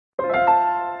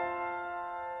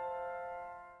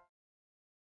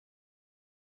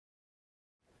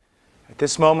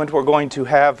This moment we're going to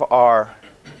have our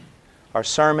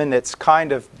sermon that's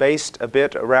kind of based a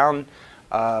bit around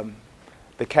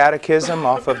the Catechism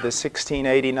off of the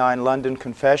 1689 London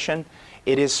Confession.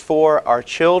 It is for our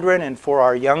children and for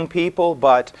our young people,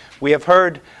 but we have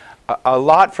heard a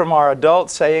lot from our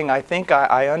adults saying, I think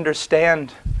I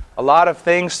understand a lot of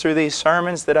things through these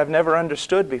sermons that I've never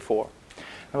understood before.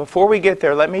 Now, before we get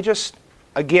there, let me just,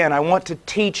 again, I want to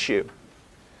teach you.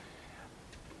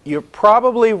 You're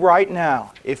probably right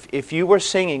now, if you were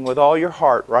singing with all your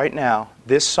heart right now,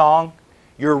 this song,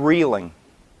 you're reeling.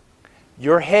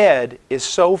 Your head is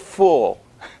so full,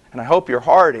 and I hope your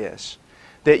heart is,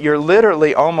 that you're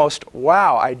literally almost,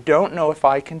 wow, I don't know if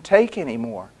I can take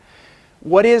anymore.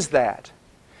 What is that?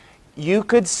 You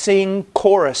could sing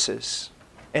choruses,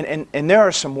 and there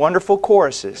are some wonderful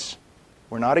choruses.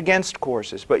 We're not against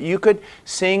choruses, but you could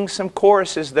sing some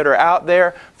choruses that are out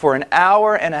there for an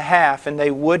hour and a half and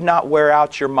they would not wear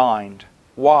out your mind.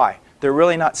 Why? They're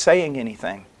really not saying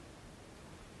anything.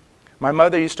 My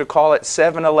mother used to call it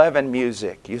 7-11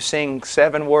 music. You sing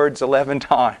 7 words 11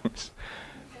 times.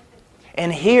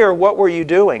 And here, what were you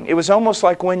doing? It was almost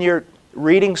like when you're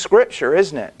reading Scripture,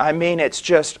 isn't it? I mean,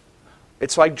 it's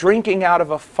like drinking out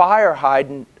of a fire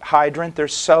hydrant.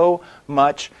 There's so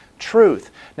much truth.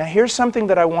 Now here's something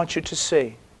that I want you to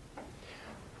see.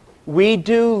 We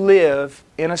do live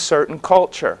in a certain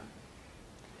culture,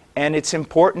 and it's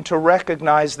important to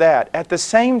recognize that. At the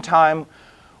same time,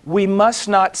 we must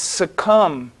not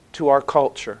succumb to our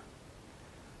culture.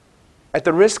 At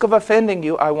the risk of offending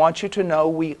you, I want you to know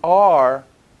we are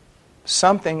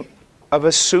something of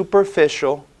a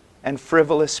superficial and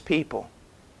frivolous people.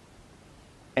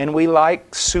 And we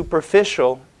like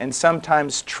superficial and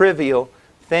sometimes trivial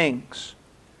things.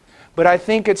 But I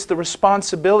think it's the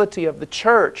responsibility of the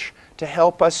church to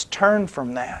help us turn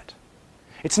from that.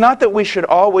 It's not that we should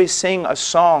always sing a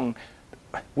song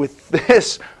with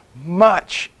this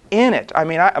much in it. I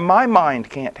mean, my mind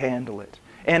can't handle it.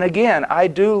 And again, I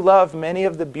do love many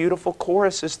of the beautiful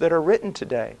choruses that are written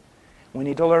today. We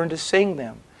need to learn to sing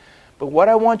them. But what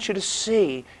I want you to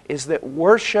see is that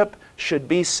worship should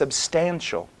be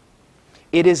substantial.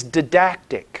 It is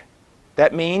didactic.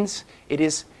 That means it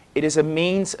is a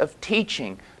means of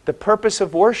teaching. The purpose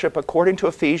of worship, according to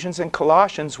Ephesians and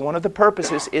Colossians, one of the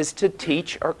purposes is to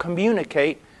teach or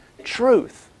communicate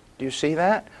truth. Do you see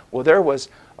that? Well, there was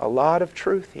a lot of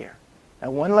truth here.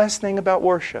 Now, one last thing about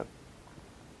worship.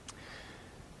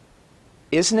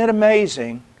 Isn't it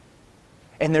amazing?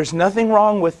 And there's nothing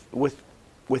wrong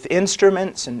with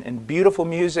instruments and beautiful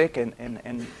music,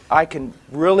 and I can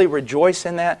really rejoice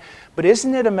in that. But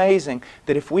isn't it amazing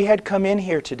that if we had come in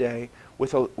here today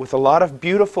with a lot of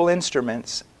beautiful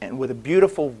instruments and with a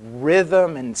beautiful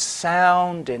rhythm and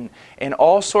sound and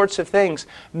all sorts of things,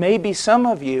 maybe some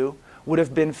of you would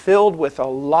have been filled with a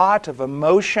lot of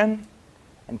emotion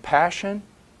and passion.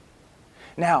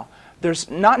 Now, there's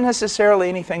not necessarily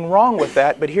anything wrong with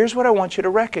that, but here's what I want you to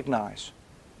recognize.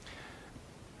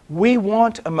 We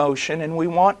want emotion and we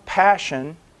want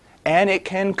passion, and it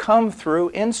can come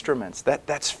through instruments.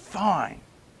 That's fine.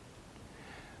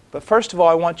 But first of all,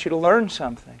 I want you to learn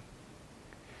something.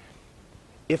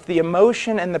 If the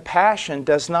emotion and the passion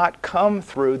does not come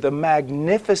through the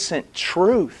magnificent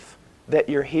truth that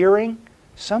you're hearing,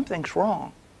 something's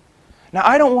wrong. Now,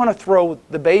 I don't want to throw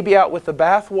the baby out with the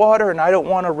bathwater, and I don't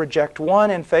want to reject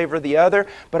one in favor of the other,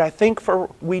 but I think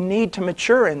we need to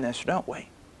mature in this, don't we?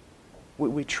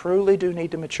 We truly do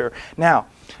need to mature. Now,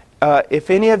 if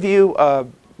any of you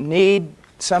need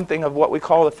something of what we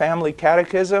call the family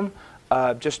catechism,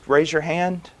 just raise your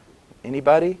hand.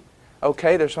 Anybody?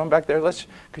 Okay, there's one back there.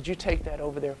 Could you take that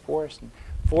over there for us? And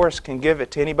Forrest can give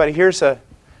it to anybody. Here's a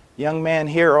young man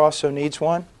here also needs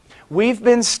one. We've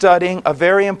been studying a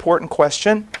very important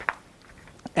question,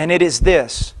 and it is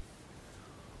this.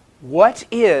 What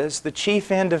is the chief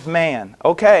end of man?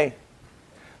 Okay,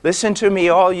 listen to me,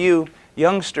 all you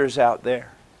youngsters out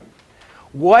there.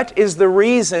 What is the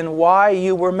reason why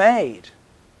you were made?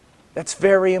 That's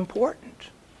very important.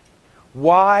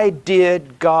 Why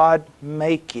did God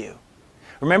make you?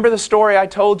 Remember the story I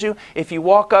told you? If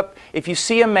you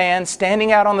see a man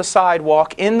standing out on the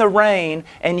sidewalk in the rain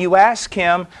and you ask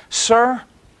him, "Sir,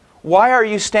 why are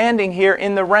you standing here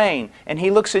in the rain?" And he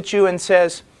looks at you and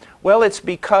says, "Well, it's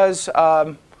because,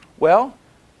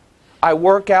 I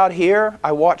work out here,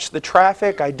 I watch the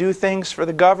traffic, I do things for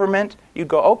the government." You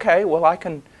go, "Okay, well, I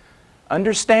can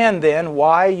understand then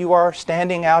why you are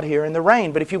standing out here in the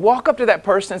rain." But if you walk up to that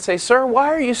person and say, "Sir, why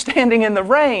are you standing in the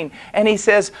rain?" And he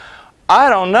says, "I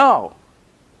don't know,"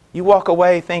 you walk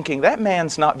away thinking, that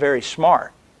man's not very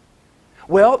smart.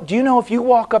 Well, do you know if you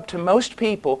walk up to most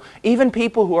people, even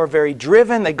people who are very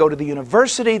driven, they go to the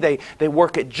university, they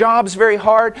work at jobs very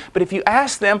hard, but if you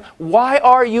ask them, why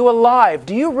are you alive?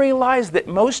 Do you realize that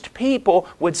most people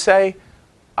would say,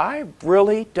 I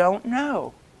really don't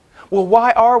know. Well,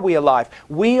 why are we alive?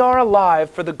 We are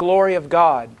alive for the glory of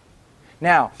God.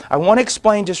 Now, I want to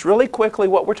explain just really quickly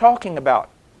what we're talking about.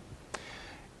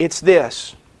 It's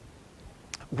this.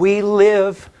 We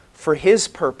live for His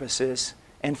purposes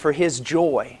and for His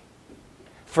joy,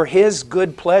 for His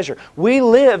good pleasure. We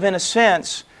live in a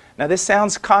sense, now this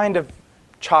sounds kind of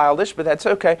childish, but that's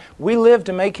okay. We live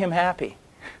to make Him happy.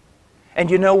 And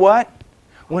you know what?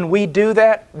 When we do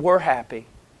that, we're happy.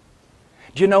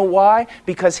 Do you know why?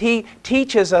 Because He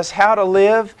teaches us how to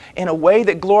live in a way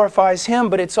that glorifies Him,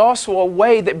 but it's also a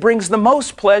way that brings the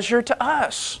most pleasure to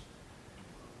us.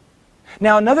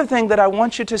 Now, another thing that I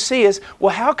want you to see is,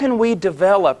 well, how can we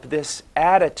develop this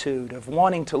attitude of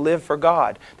wanting to live for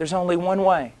God? There's only one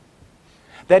way.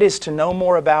 That is to know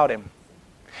more about Him.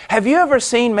 Have you ever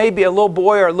seen maybe a little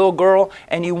boy or a little girl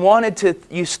and you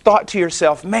thought to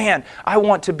yourself, man, I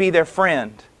want to be their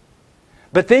friend.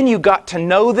 But then you got to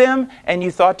know them and you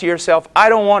thought to yourself, I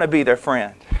don't want to be their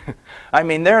friend. I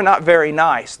mean, they're not very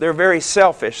nice. They're very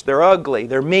selfish. They're ugly.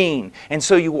 They're mean. And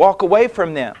so you walk away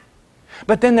from them.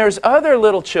 But then there's other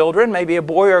little children, maybe a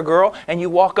boy or a girl, and you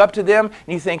walk up to them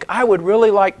and you think, I would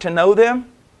really like to know them.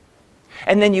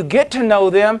 And then you get to know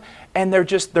them and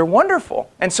they're wonderful.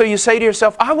 And so you say to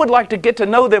yourself, I would like to get to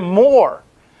know them more.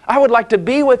 I would like to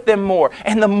be with them more.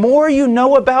 And the more you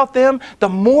know about them, the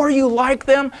more you like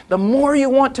them, the more you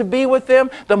want to be with them,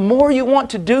 the more you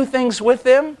want to do things with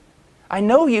them. I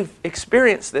know you've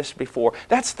experienced this before.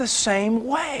 That's the same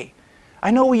way. I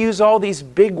know we use all these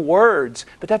big words,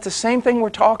 but that's the same thing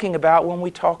we're talking about when we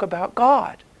talk about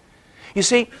God. You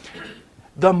see,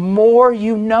 the more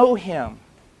you know Him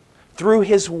through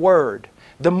His Word,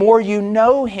 the more you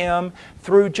know Him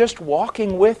through just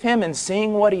walking with Him and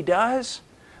seeing what He does,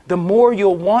 the more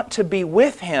you'll want to be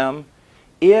with Him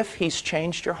if He's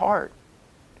changed your heart.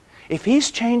 If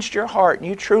He's changed your heart and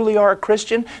you truly are a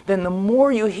Christian, then the more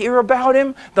you hear about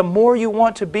Him, the more you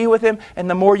want to be with Him and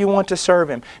the more you want to serve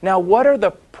Him. Now, what are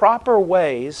the proper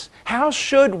ways? How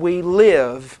should we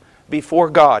live before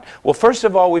God? Well, first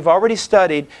of all, we've already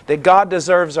studied that God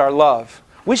deserves our love.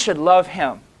 We should love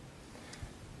Him.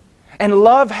 And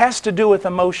love has to do with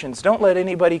emotions. Don't let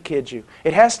anybody kid you.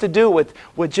 It has to do with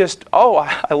just, oh,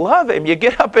 I love Him. You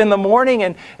get up in the morning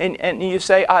and you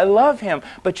say, I love Him.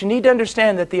 But you need to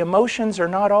understand that the emotions are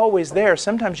not always there.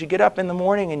 Sometimes you get up in the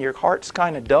morning and your heart's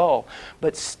kind of dull.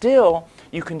 But still,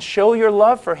 you can show your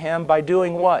love for Him by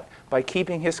doing what? By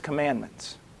keeping His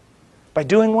commandments. By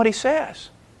doing what He says.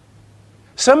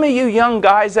 Some of you young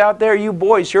guys out there, you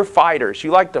boys, you're fighters. You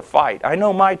like to fight. I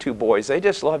know my two boys, they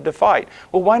just love to fight.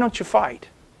 Well, why don't you fight?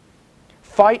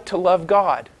 Fight to love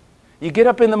God. You get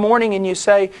up in the morning and you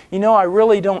say, you know, I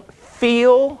really don't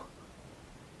feel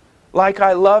like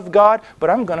I love God,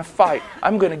 but I'm going to fight.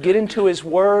 I'm going to get into His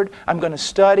Word. I'm going to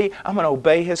study. I'm going to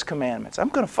obey His commandments. I'm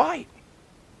going to fight.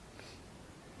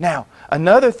 Now,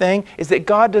 another thing is that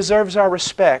God deserves our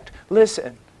respect.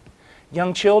 Listen,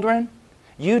 young children,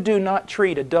 you do not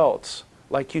treat adults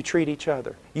like you treat each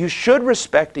other. You should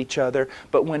respect each other,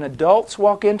 but when adults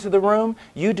walk into the room,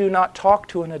 you do not talk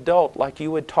to an adult like you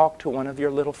would talk to one of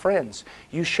your little friends.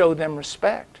 You show them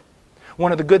respect.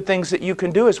 One of the good things that you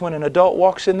can do is when an adult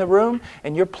walks in the room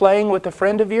and you're playing with a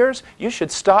friend of yours, you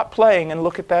should stop playing and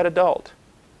look at that adult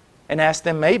and ask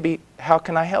them, maybe, how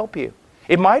can I help you?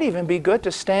 It might even be good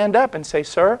to stand up and say,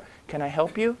 sir, can I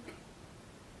help you?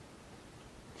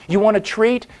 You want to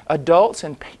treat adults,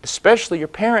 and especially your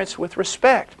parents, with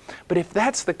respect. But if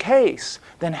that's the case,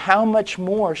 then how much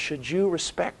more should you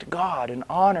respect God and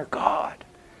honor God?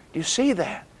 Do you see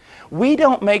that? We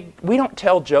don't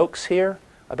tell jokes here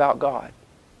about God.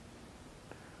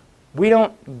 We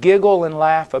don't giggle and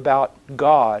laugh about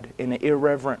God in an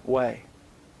irreverent way.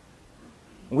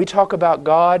 When we talk about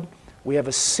God, we have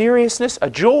a seriousness, a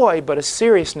joy, but a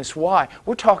seriousness. Why?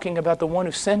 We're talking about the one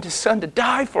who sent His Son to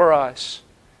die for us.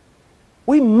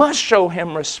 We must show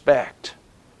Him respect.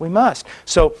 We must.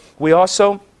 So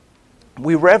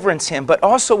we reverence Him, but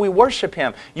also we worship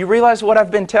Him. You realize what I've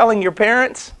been telling your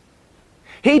parents?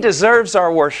 He deserves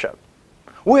our worship.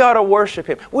 We ought to worship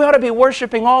Him. We ought to be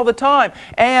worshiping all the time.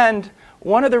 And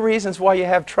one of the reasons why you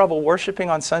have trouble worshiping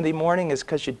on Sunday morning is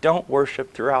because you don't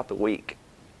worship throughout the week.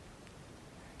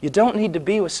 You don't need to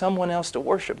be with someone else to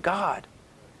worship God.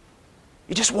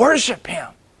 You just worship Him.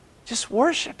 Just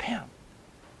worship Him.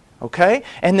 Okay?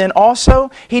 And then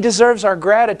also, He deserves our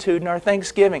gratitude and our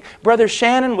thanksgiving. Brother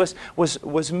Shannon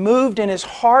was moved in his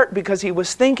heart because he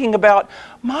was thinking about,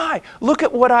 look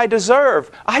at what I deserve.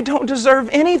 I don't deserve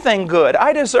anything good.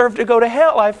 I deserve to go to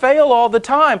hell. I fail all the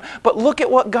time. But look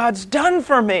at what God's done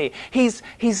for me. He's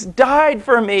died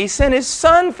for me. He sent His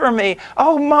Son for me.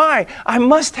 Oh my, I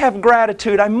must have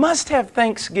gratitude. I must have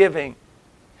thanksgiving.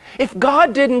 If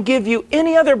God didn't give you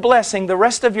any other blessing the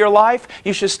rest of your life,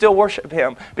 you should still worship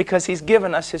Him because He's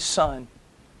given us His Son.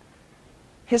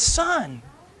 His Son.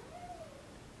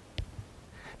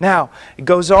 Now, it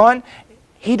goes on.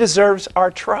 He deserves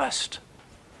our trust.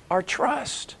 Our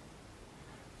trust.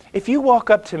 If you walk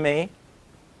up to me,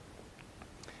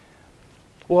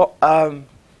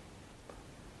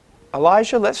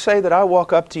 Elijah, let's say that I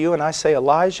walk up to you and I say,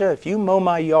 Elijah, if you mow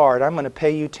my yard, I'm going to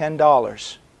pay you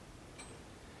 $10.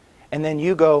 And then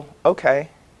you go, okay.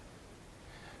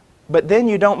 But then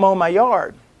you don't mow my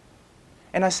yard.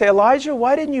 And I say, Elijah,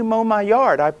 why didn't you mow my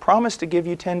yard? I promised to give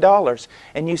you $10.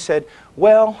 And you said,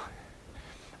 well,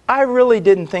 I really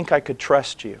didn't think I could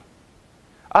trust you.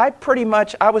 I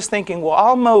was thinking, well,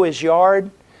 I'll mow his yard,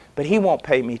 but he won't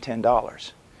pay me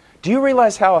 $10. Do you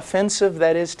realize how offensive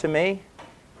that is to me?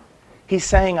 He's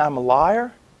saying I'm a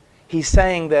liar. He's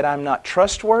saying that I'm not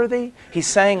trustworthy. He's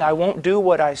saying I won't do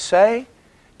what I say.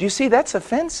 Do you see, that's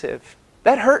offensive.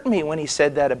 That hurt me when he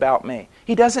said that about me.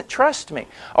 He doesn't trust me.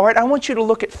 All right, I want you to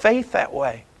look at faith that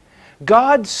way.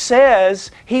 God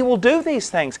says He will do these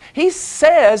things. He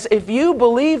says if you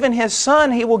believe in His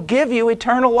Son, He will give you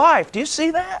eternal life. Do you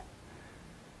see that?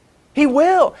 He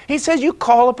will. He says you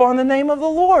call upon the name of the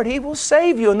Lord. He will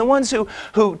save you. And the ones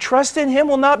who trust in Him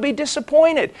will not be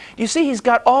disappointed. You see, He's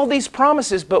got all these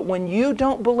promises, but when you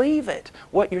don't believe it,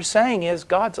 what you're saying is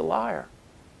God's a liar.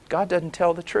 God doesn't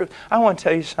tell the truth. I want to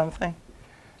tell you something.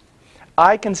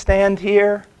 I can stand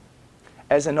here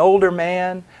as an older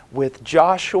man with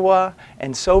Joshua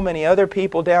and so many other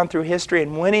people down through history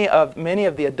and many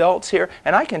of the adults here,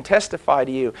 and I can testify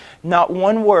to you, not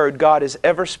one word God has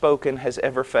ever spoken has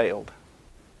ever failed.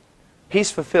 He's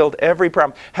fulfilled every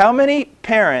promise. How many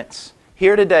parents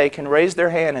here today can raise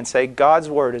their hand and say, God's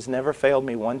Word has never failed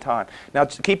me one time? Now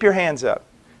keep your hands up.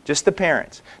 Just the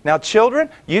parents. Now children,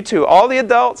 you too, all the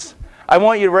adults, I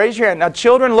want you to raise your hand. Now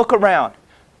children, look around.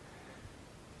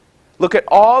 Look at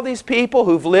all these people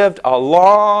who've lived a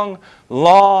long,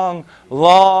 long,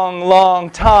 long, long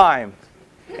time.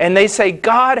 And they say,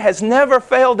 God has never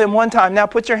failed them one time. Now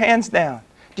put your hands down.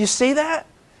 Do you see that?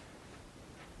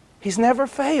 He's never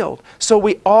failed. So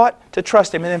we ought to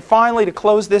trust Him. And then finally, to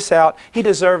close this out, He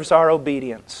deserves our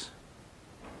obedience.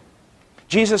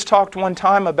 Jesus talked one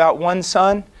time about one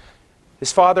son.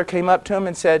 His father came up to him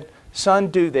and said, son,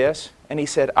 do this. And he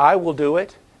said, I will do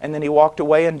it. And then he walked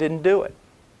away and didn't do it.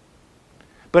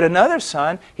 But another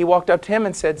son, he walked up to him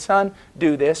and said, son,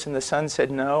 do this. And the son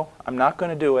said, no, I'm not going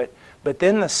to do it. But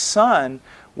then the son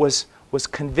was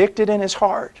convicted in his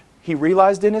heart. He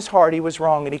realized in his heart he was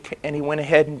wrong, and he went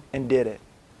ahead and did it.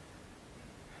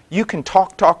 You can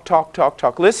talk.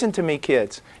 Listen to me,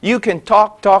 kids. You can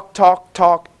talk.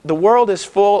 The world is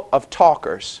full of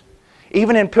talkers.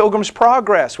 Even in Pilgrim's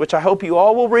Progress, which I hope you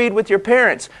all will read with your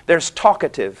parents, there's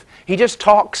talkative. He just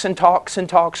talks and talks and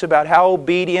talks about how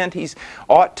obedient he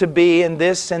ought to be and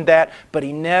this and that, but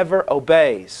he never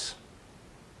obeys.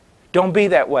 Don't be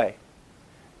that way.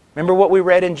 Remember what we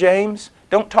read in James?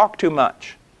 Don't talk too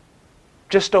much.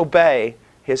 Just obey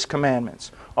His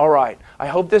commandments. All right. I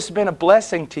hope this has been a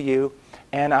blessing to you,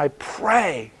 and I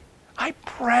pray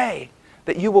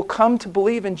that you will come to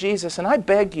believe in Jesus. And I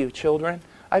beg you, children,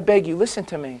 I beg you, listen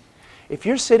to me. If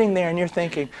you're sitting there and you're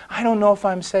thinking, I don't know if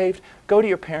I'm saved, go to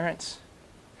your parents.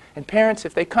 And parents,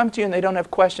 if they come to you and they don't have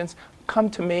questions, come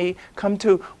to me, come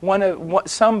to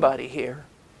somebody here.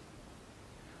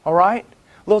 All right?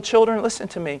 Little children, listen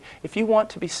to me. If you want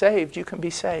to be saved, you can be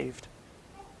saved.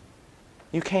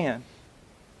 You can.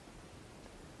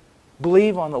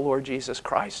 Believe on the Lord Jesus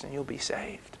Christ and you'll be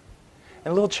saved.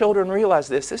 And little children, realize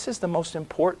this. This is the most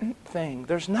important thing.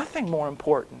 There's nothing more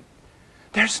important.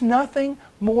 There's nothing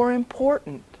more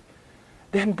important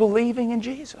than believing in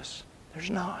Jesus. There's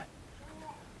not.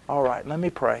 All right, let me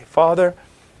pray. Father,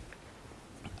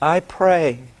 I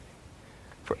pray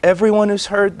for everyone who's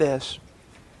heard this,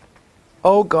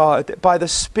 oh God, that by the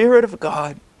Spirit of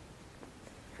God,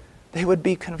 they would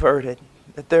be converted,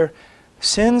 that their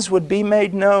sins would be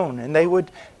made known, and they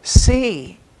would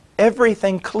see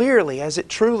everything clearly as it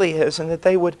truly is, and that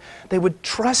they would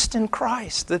trust in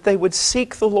Christ, that they would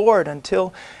seek the Lord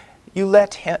until you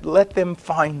let them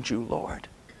find you, Lord.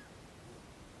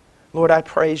 Lord, I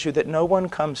praise you that no one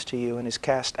comes to you and is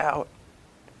cast out.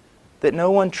 that no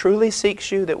one truly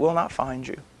seeks you that will not find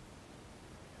you.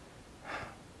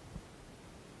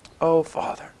 Oh,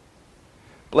 Father,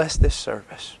 bless this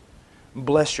service.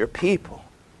 Bless your people.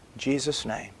 In Jesus'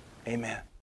 name, amen.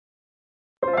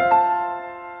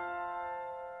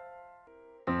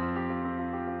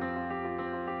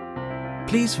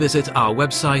 Please visit our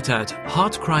website at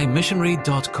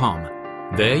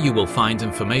heartcrymissionary.com. There you will find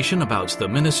information about the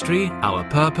ministry, our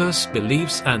purpose,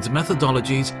 beliefs and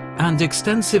methodologies, and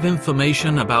extensive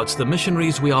information about the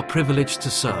missionaries we are privileged to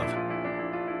serve.